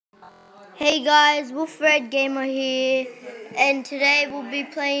Hey guys, Wolfred Gamer here, and today we'll be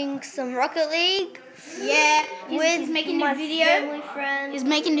playing some Rocket League. Yeah, he's making my a video. Family friend. He's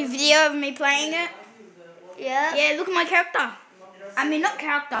making a video of me playing it. Yeah. Yeah, look at my character. I mean, not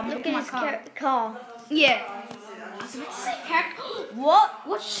character. But Look at his car. Yeah. I was about to say character. What?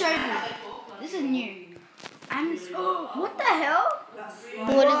 What Shobu? This is new. What the hell?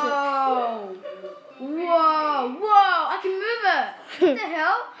 What is it? Whoa! Whoa! I can move it. What the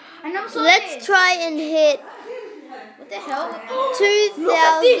hell? I never saw Let's this. try and hit What the hell?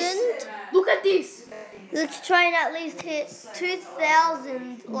 2,000. Look at this. Let's try and at least hit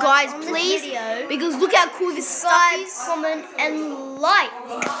 2,000 likes Guys, on please, this video. because look how cool this stuff Subscribe, is. comment, and like,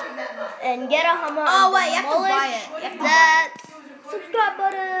 and get a hammer. Oh and wait, you have to buy it. You have to that subscribe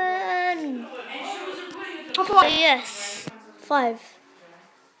button. Yes, 5.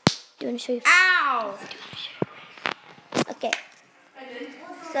 Do you want to show you? Ow! Okay.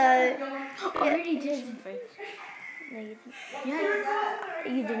 So I already did. no, you didn't. Yeah.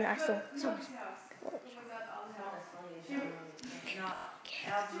 You didn't. I saw.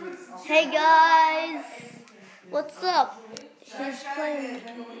 Hey guys, what's up? He's playing.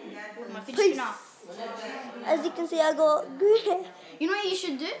 My fidget Please. spinner. As you can see, I got green. You know what you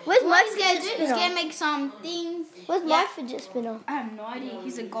should do? Where's my What he's gonna fidget do? He's spinner? gonna make some things. Where's my fidget spinner? I have no idea.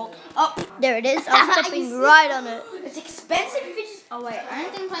 He's a gold. Oh, There it is. I'm You stepping see? right on it. it's expensive fidget. Oh wait, I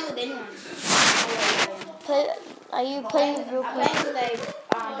don't think I'm playing with anyone. Are you playing with real I'm people? playing with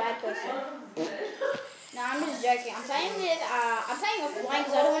a bad person. No, I'm just joking. I'm playing offline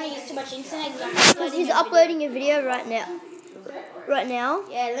because I don't want to use too much internet. Because he's uploading a video right now. Right now.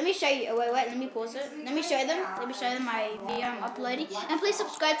 Yeah, let me show you. Wait, let me pause it. Let me show them. My video I'm uploading. And please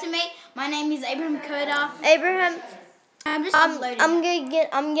subscribe to me. My name is Abraham Koda. Abraham, I'm just uploading. I'm gonna give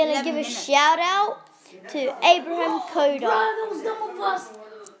a 11 minutes. shout out to Abraham Koda. Bro, that was dumb of us.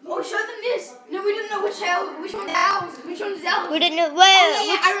 Oh, show them this. No, we didn't know which one's ours. Which one's ours? We didn't know. Oh, Wait,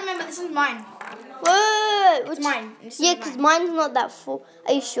 yeah, I remember. This is mine. wait, It's mine. This is Yeah, because mine. mine's not that full.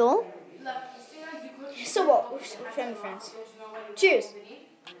 Are you sure? So what? We're family friends. Cheers.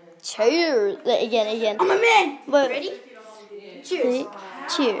 Cheers. Again. I'm a man. Wait. Ready? Cheers.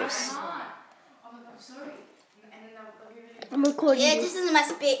 Cheers. I'm recording Yeah, you. this isn't my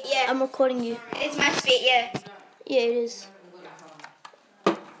spit. Yeah. I'm recording you. It's my spit. Yeah. Yeah, it is.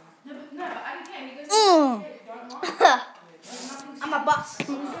 I'm a boss.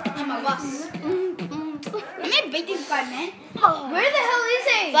 Let me beat this guy, man. Where the hell is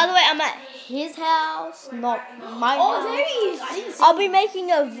he? By the way, I'm at his house, not my Oh, house. there he is. I didn't see I'll be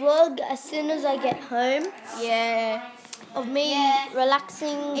making a vlog as soon as I get home Yeah. of me Yeah. relaxing,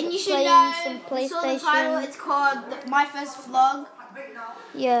 And you should playing know. some You saw the title. PlayStation. It's called My First Vlog.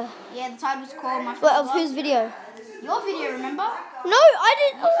 Yeah. Yeah, the title's called My First But of Vlog. whose video? Your video, remember? No, I You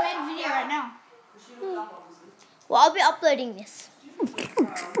didn't. made a video right now. Well, I'll be uploading this.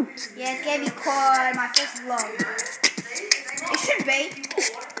 Yeah, it's gonna be called My First Vlog. It should be.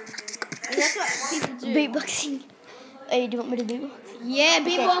 That's what people do. Beatboxing. Hey, do you want me to beatbox? Yeah,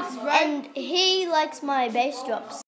 beatbox, bro. And he likes my bass drops.